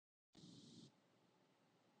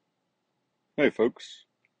Hey folks,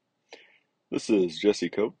 this is Jesse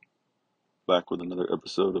Cope back with another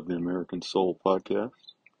episode of the American Soul Podcast.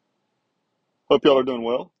 Hope y'all are doing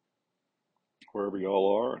well, wherever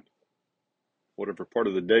y'all are, whatever part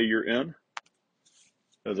of the day you're in.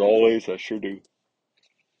 As always, I sure do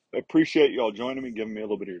appreciate y'all joining me, giving me a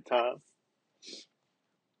little bit of your time.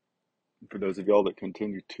 And for those of y'all that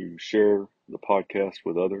continue to share the podcast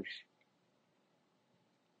with others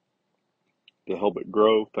to help it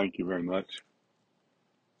grow, thank you very much.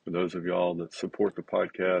 For those of y'all that support the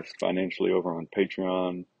podcast financially over on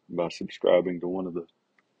Patreon by subscribing to one of the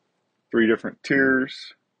three different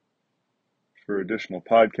tiers for additional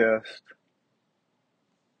podcasts,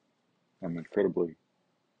 I'm incredibly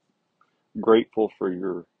grateful for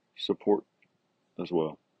your support as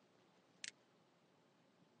well.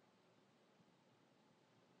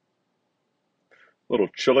 A little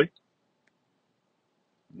chilly,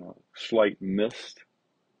 slight mist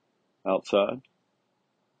outside,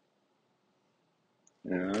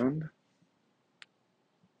 and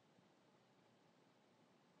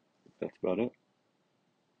that's about it.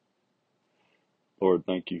 Lord,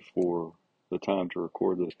 thank you for the time to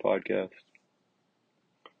record this podcast.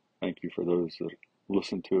 Thank you for those that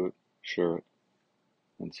listen to it, share it,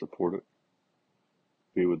 and support it.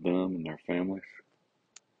 Be with them and their families.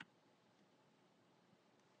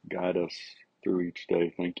 Guide us through each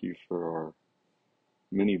day. Thank you for our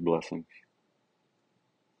many blessings.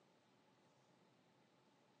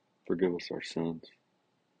 Forgive us our sins,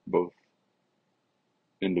 both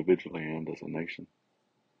individually and as a nation.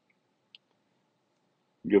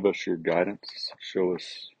 Give us your guidance. Show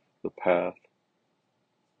us the path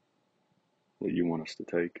that you want us to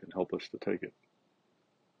take and help us to take it.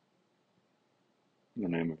 In the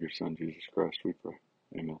name of your Son, Jesus Christ, we pray.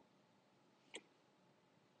 Amen.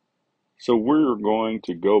 So we're going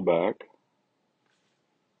to go back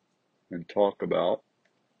and talk about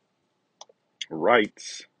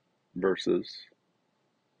rights versus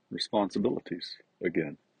responsibilities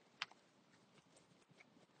again.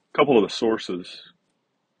 A couple of the sources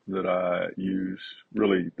that I use,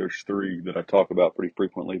 really, there's three that I talk about pretty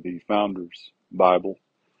frequently. The Founders Bible,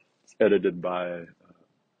 it's edited by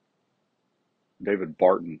David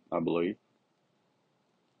Barton, I believe.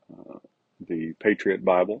 The Patriot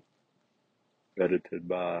Bible, edited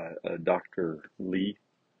by Dr. Lee.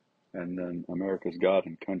 And then America's God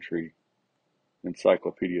and Country,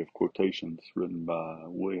 Encyclopedia of Quotations, written by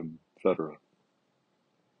William Federer.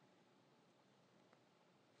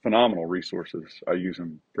 Phenomenal resources. I use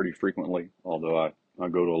them pretty frequently, although I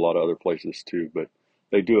go to a lot of other places too. But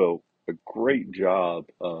they do a great job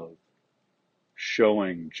of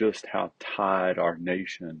showing just how tied our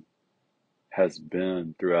nation has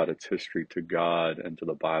been throughout its history to God and to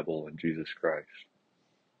the Bible and Jesus Christ.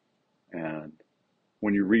 And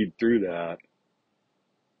when you read through that,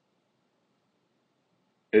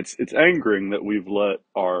 it's angering that we've let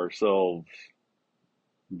ourselves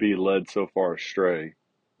be led so far astray,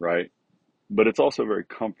 right? But it's also very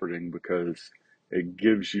comforting because it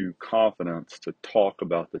gives you confidence to talk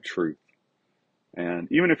about the truth.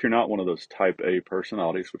 And even if you're not one of those type A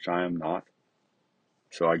personalities, which I am not,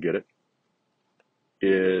 so I get it,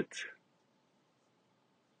 it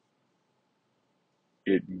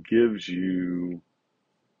gives you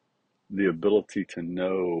the ability to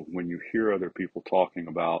know when you hear other people talking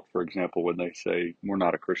about, for example, when they say we're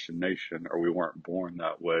not a Christian nation or we weren't born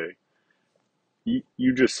that way,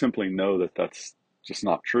 you just simply know that that's just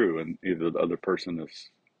not true, and either the other person is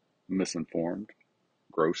misinformed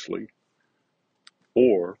grossly,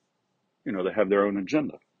 or they have their own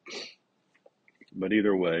agenda. But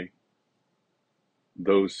either way,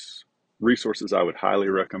 those resources I would highly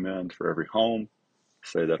recommend for every home. I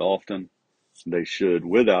say that often. They should,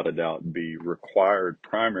 without a doubt, be required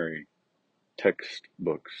primary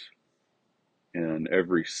textbooks in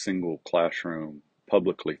every single classroom,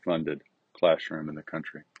 publicly funded classroom in the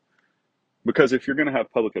country. Because if you're going to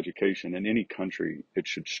have public education in any country, it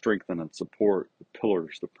should strengthen and support the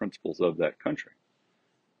pillars, the principles of that country.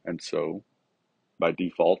 And so, by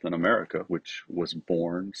default in America, which was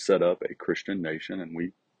born, set up a Christian nation, and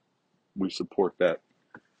we support that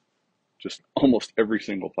just almost every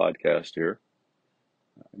single podcast here,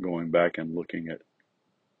 going back and looking at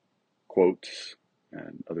quotes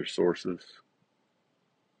and other sources,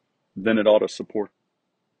 then it ought to support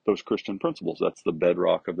those Christian principles. That's the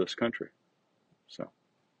bedrock of this country. So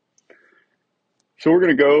I'm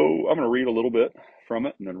going to read a little bit from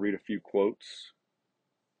it and then read a few quotes.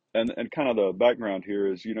 And kind of the background here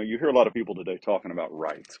is, you hear a lot of people today talking about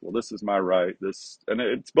rights. Well, this is my right, and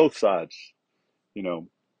it's both sides, you know,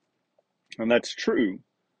 and that's true.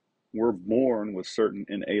 we're born with certain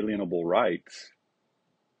inalienable rights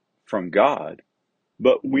from God,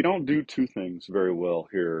 but we don't do two things very well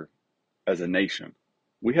here as a nation.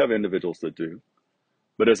 We have individuals that do,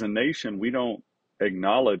 but as a nation, we don't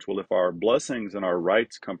acknowledge, well, if our blessings and our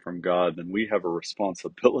rights come from God, then we have a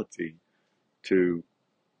responsibility to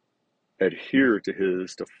adhere to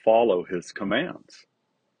to follow his commands.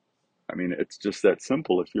 I mean, it's just that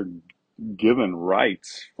simple. If you're given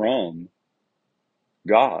rights from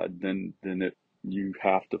God, then you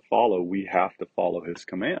have to follow. We have to follow his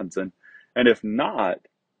commands, and if not,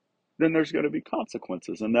 then there's going to be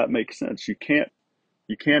consequences, and that makes sense. You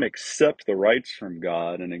can't accept the rights from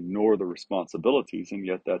God and ignore the responsibilities, and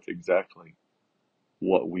yet that's exactly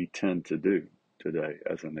what we tend to do today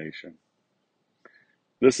as a nation.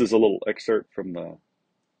 This is a little excerpt from the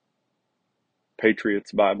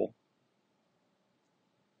Patriots Bible.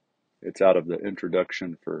 It's out of the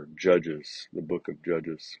introduction for Judges, the book of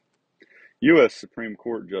Judges. U.S. Supreme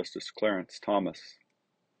Court Justice Clarence Thomas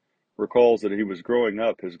recalls that he was growing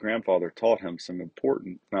up, his grandfather taught him some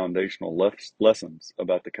important foundational lessons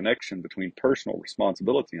about the connection between personal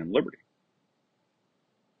responsibility and liberty.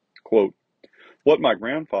 Quote, "What my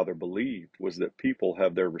grandfather believed was that people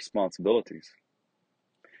have their responsibilities,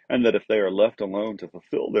 and that if they are left alone to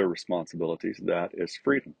fulfill their responsibilities, that is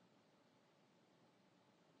freedom.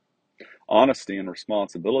 Honesty and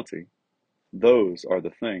responsibility, those are the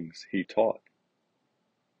things he taught."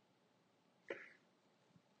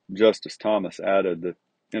 Justice Thomas added that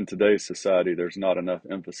in today's society, there's not enough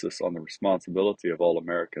emphasis on the responsibility of all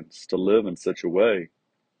Americans to live in such a way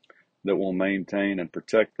that will maintain and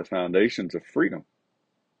protect the foundations of freedom.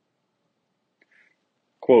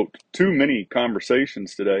 Quote, "Too many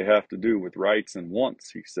conversations today have to do with rights and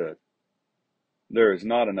wants," he said. "There is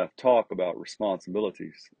not enough talk about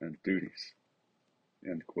responsibilities and duties."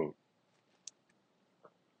 End quote.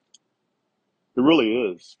 It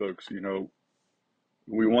really is, folks.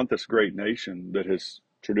 We want this great nation that has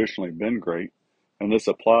traditionally been great, and this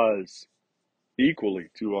applies equally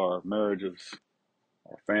to our marriages,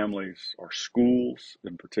 our families, our schools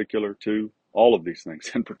in particular, too. All of these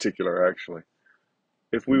things in particular, actually.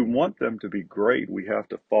 If we want them to be great, we have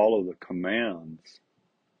to follow the commands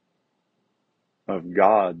of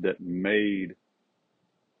God that made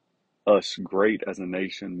us great as a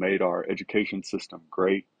nation, made our education system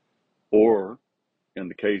great, or in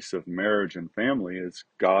the case of marriage and family, it's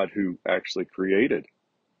God who actually created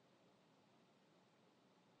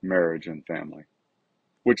marriage and family,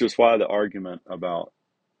 which is why the argument about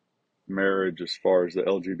marriage as far as the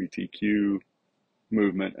LGBTQ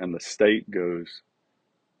movement and the state goes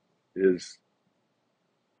is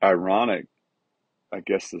ironic, I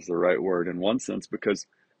guess is the right word in one sense, because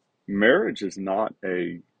marriage is not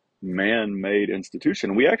a man-made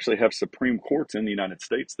institution. We actually have Supreme Courts in the United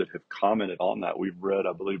States that have commented on that. We've read,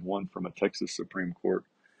 I believe, one from a Texas Supreme Court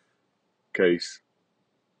case.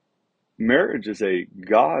 Marriage is a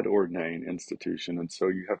God-ordained institution, and so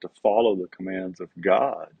you have to follow the commands of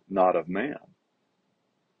God, not of man.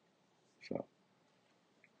 So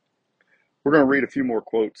we're going to read a few more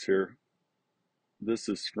quotes here. This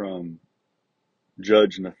is from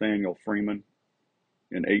Judge Nathaniel Freeman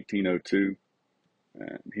in 1802.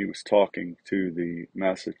 And he was talking to the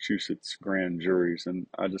Massachusetts grand juries, and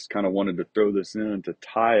I just kind of wanted to throw this in to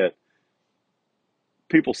tie it.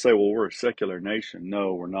 People say, well, we're a secular nation.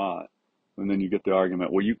 No, we're not. And then you get the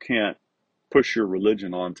argument, well, you can't push your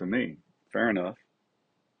religion onto me. Fair enough.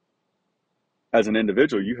 As an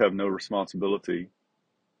individual, you have no responsibility.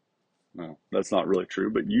 No, that's not really true,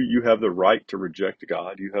 but you have the right to reject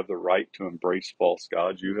God. You have the right to embrace false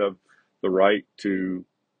gods. You have the right to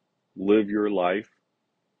live your life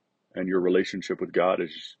and your relationship with God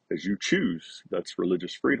as you choose. That's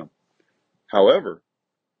religious freedom. However,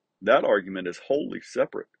 that argument is wholly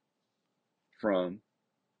separate from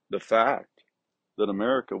the fact that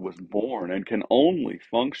America was born and can only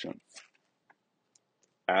function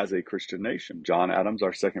as a Christian nation. John Adams,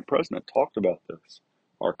 our second president, talked about this.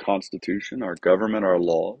 Our Constitution, our government, our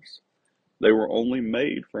laws, they were only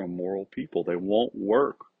made for a moral people. They won't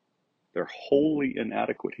work. They're wholly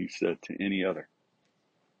inadequate, he said, to any other.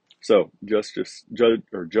 So, Judge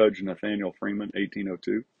Nathaniel Freeman,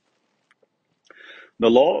 1802. The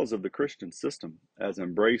laws of the Christian system, as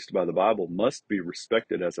embraced by the Bible, must be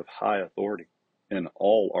respected as of high authority in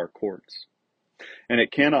all our courts. And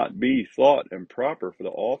it cannot be thought improper for the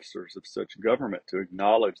officers of such government to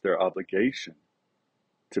acknowledge their obligation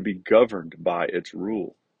to be governed by its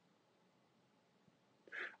rule.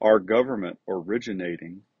 Our government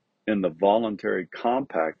originating in the voluntary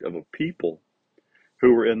compact of a people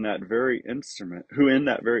who in that very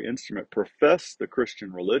instrument profess the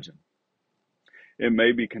Christian religion, it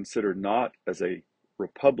may be considered not as a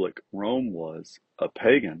republic Rome was, a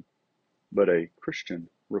pagan, but a Christian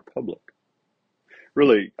republic.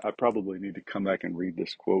 Really, I probably need to come back and read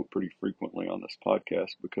this quote pretty frequently on this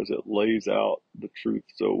podcast because it lays out the truth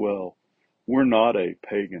so well. We're not a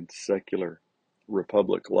pagan, secular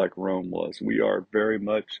republic like Rome was. We are very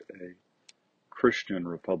much a Christian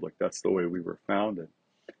republic. That's the way we were founded.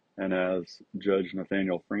 And as Judge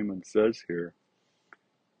Nathaniel Freeman says here,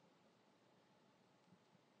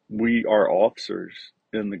 our officers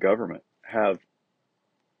in the government have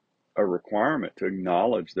a requirement to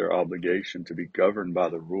acknowledge their obligation to be governed by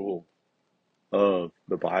the rule of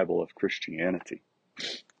the Bible of Christianity,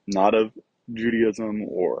 not of Judaism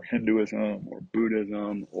or Hinduism or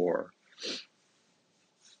Buddhism or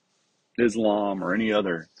Islam or any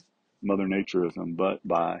other Mother Natureism, but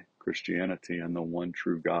by Christianity and the one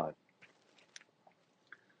true God.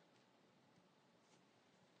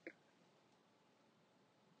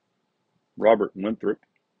 Robert Winthrop,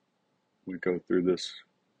 we go through this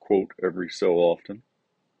quote every so often,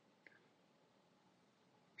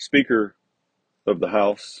 Speaker of the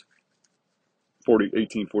House,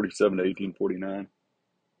 1847 to 1849.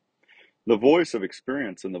 The voice of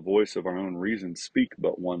experience and the voice of our own reason speak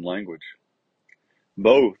but one language,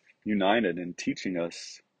 both united in teaching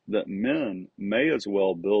us that men may as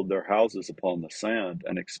well build their houses upon the sand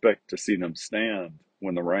and expect to see them stand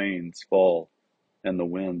when the rains fall and the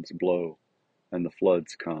winds blow and the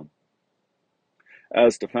floods come,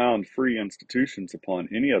 as to found free institutions upon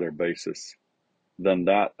any other basis than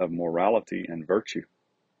that of morality and virtue,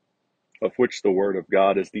 of which the Word of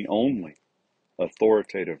God is the only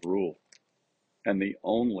authoritative rule and the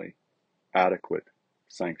only adequate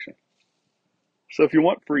sanction. So if you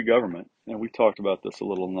want free government, and we talked about this a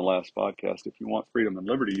little in the last podcast, if you want freedom and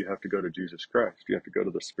liberty, you have to go to Jesus Christ. You have to go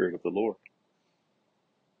to the Spirit of the Lord.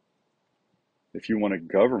 If you want a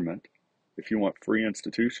government, if you want free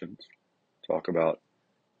institutions, talk about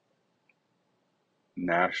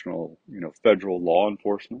national, federal law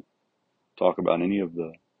enforcement, talk about any of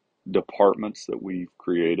the departments that we've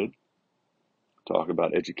created, talk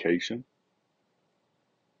about education,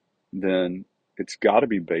 then it's got to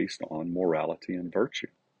be based on morality and virtue.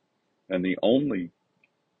 And the only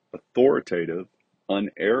authoritative,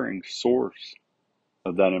 unerring source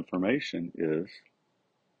of that information is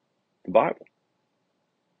the Bible.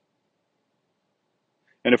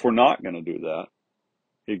 And if we're not going to do that,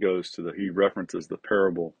 he references the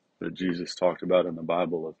parable that Jesus talked about in the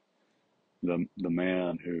Bible of the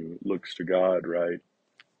man who looks to God, right?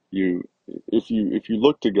 If you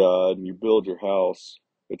look to God and you build your house,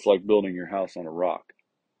 it's like building your house on a rock.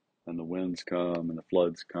 And the winds come and the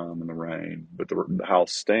floods come and the rain, but the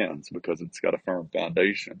house stands because it's got a firm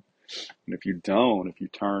foundation. And if you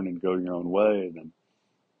turn and go your own way, then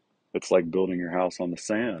it's like building your house on the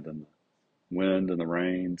sand, and the wind and the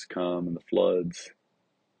rains come and the floods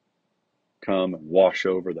come and wash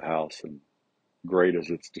over the house, and great is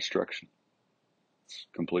its destruction. It's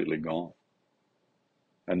completely gone.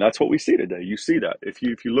 And that's what we see today. You see that. If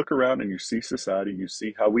you look around and you see society, you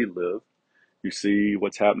see how we live, you see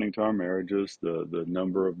what's happening to our marriages, the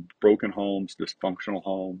number of broken homes, dysfunctional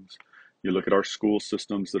homes. You look at our school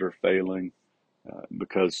systems that are failing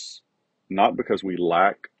not because we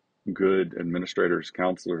lack good administrators,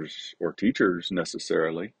 counselors, or teachers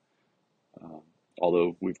necessarily,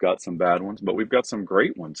 although we've got some bad ones, but we've got some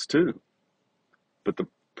great ones too. But the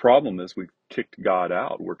problem is we've kicked God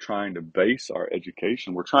out. We're trying to base our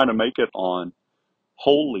education, we're trying to make it on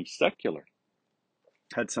wholly secular.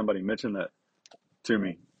 Had somebody mention that to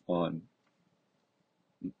me on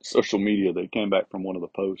social media. They came back from one of the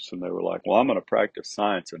posts and they were like, well, I'm going to practice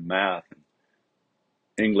science and math and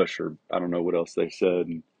English, or I don't know what else they said,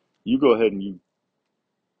 and you go ahead and you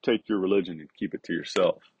take your religion and keep it to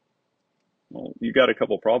yourself. Well, you got a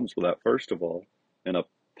couple problems with that. First of all, in a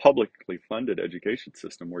publicly funded education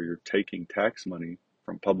system where you're taking tax money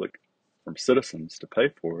from citizens to pay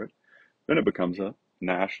for it, then it becomes a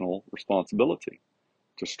national responsibility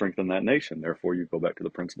to strengthen that nation. Therefore, you go back to the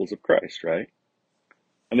principles of Christ, right?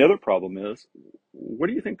 And the other problem is, what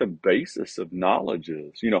do you think the basis of knowledge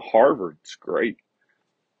is? Harvard's great.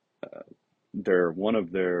 One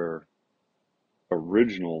of their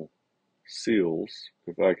original seals,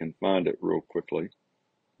 if I can find it real quickly,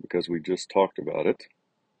 because we just talked about it,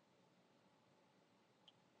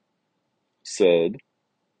 said,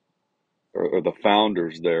 or the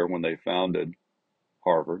founders there, when they founded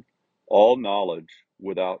Harvard, all knowledge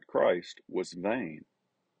without Christ was vain.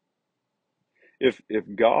 If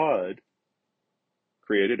God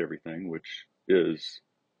created everything, which is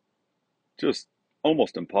just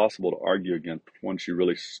almost impossible to argue against once you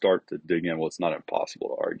really start to dig in. Well, it's not impossible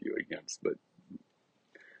to argue against, but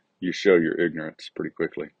you show your ignorance pretty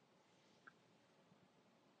quickly.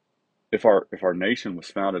 If our nation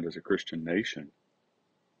was founded as a Christian nation,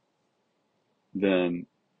 then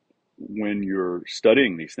when you're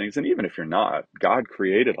studying these things, and even if you're not, God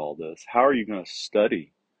created all this. How are you going to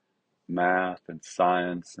study math and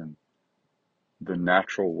science and the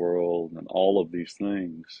natural world and all of these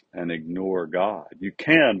things and ignore God? You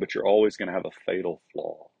can, but you're always going to have a fatal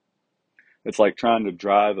flaw. It's like trying to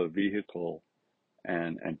drive a vehicle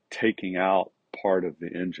and taking out part of the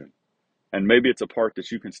engine. And maybe it's a part that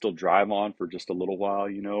you can still drive on for just a little while,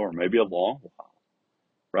 or maybe a long while,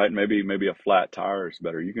 right? Maybe a flat tire is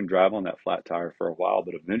better. You can drive on that flat tire for a while,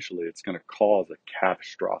 but eventually it's going to cause a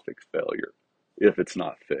catastrophic failure if it's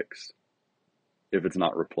not fixed, if it's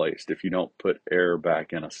not replaced, if you don't put air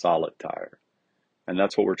back in a solid tire. And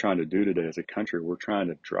that's what we're trying to do today as a country. We're trying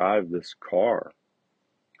to drive this car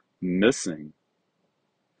missing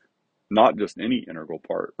not just any integral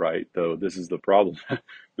part, right? Though this is the problem.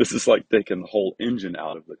 This is like taking the whole engine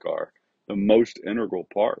out of the car, the most integral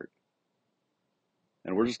part.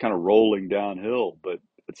 And we're just kind of rolling downhill, but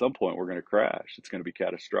at some point we're going to crash. It's going to be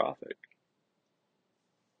catastrophic.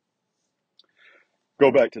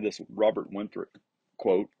 Go back to this Robert Winthrop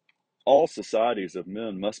quote: all societies of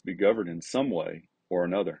men must be governed in some way or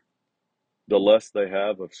another. The less they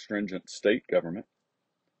have of stringent state government,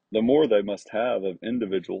 the more they must have of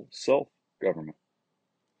individual self-government.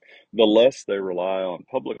 The less they rely on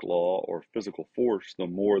public law or physical force, the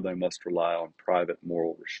more they must rely on private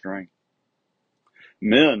moral restraint.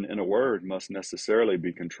 Men, in a word, must necessarily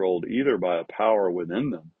be controlled either by a power within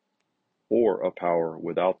them or a power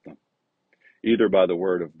without them, either by the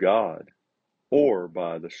word of God or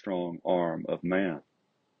by the strong arm of man,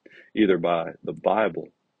 either by the Bible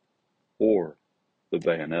or the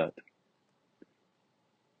bayonet.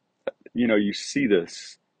 You see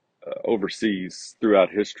this overseas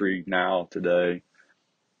throughout history now today,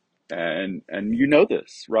 and you know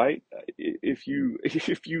this, right? If you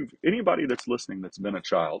anybody that's listening that's been a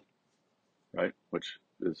child, right, which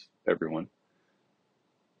is everyone,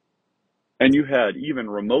 and you had even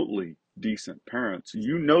remotely decent parents,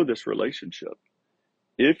 you know this relationship.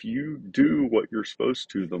 If you do what you're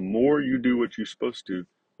supposed to, the more you do what you're supposed to,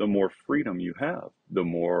 the more freedom you have, the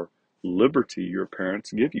more liberty your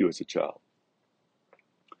parents give you as a child.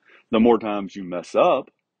 The more times you mess up,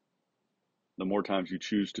 the more times you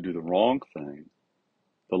choose to do the wrong thing,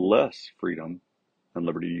 the less freedom and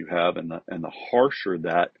liberty you have, and the harsher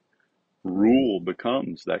that rule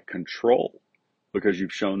becomes, that control, because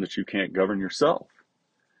you've shown that you can't govern yourself.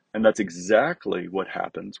 And that's exactly what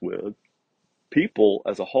happens with people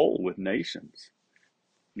as a whole, with nations.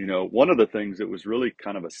 One of the things that was really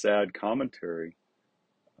kind of a sad commentary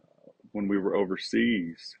when we were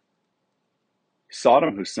overseas,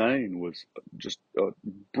 Saddam Hussein was just a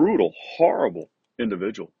brutal, horrible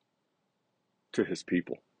individual to his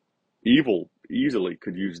people. Evil easily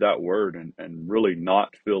could use that word and really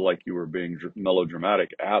not feel like you were being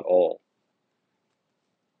melodramatic at all.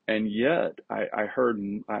 And yet, I've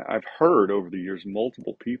heard over the years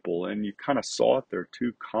multiple people, and you kind of saw it there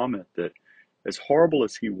too, comment that as horrible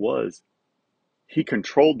as he was, he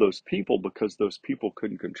controlled those people because those people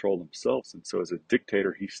couldn't control themselves. And so as a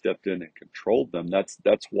dictator, he stepped in and controlled them. That's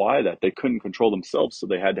why that they couldn't control themselves, so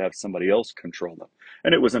they had to have somebody else control them.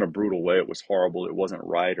 And it was in a brutal way. It was horrible. It wasn't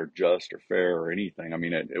right or just or fair or anything. I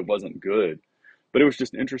mean, it wasn't good. But it was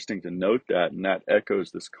just interesting to note that, and that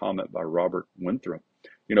echoes this comment by Robert Winthrop.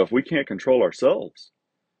 If we can't control ourselves,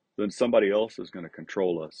 then somebody else is going to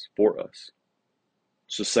control us for us.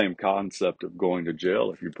 It's the same concept of going to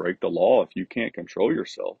jail. If you break the law, if you can't control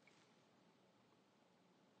yourself,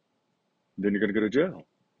 then you're going to go to jail.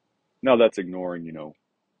 Now that's ignoring,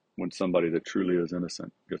 when somebody that truly is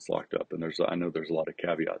innocent gets locked up. And I know there's a lot of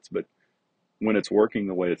caveats, but when it's working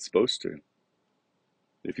the way it's supposed to,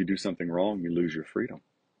 if you do something wrong, you lose your freedom.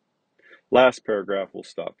 Last paragraph, we'll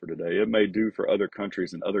stop for today. It may do for other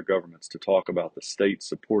countries and other governments to talk about the state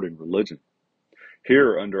supporting religion.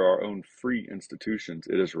 Here, under our own free institutions,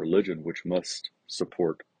 it is religion which must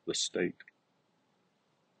support the state.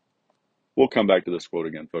 We'll come back to this quote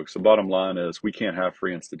again, folks. The bottom line is we can't have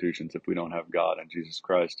free institutions if we don't have God and Jesus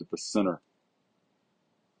Christ at the center.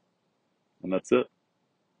 And that's it.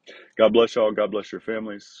 God bless y'all. God bless your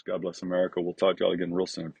families. God bless America. We'll talk to y'all again real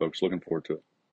soon, folks. Looking forward to it.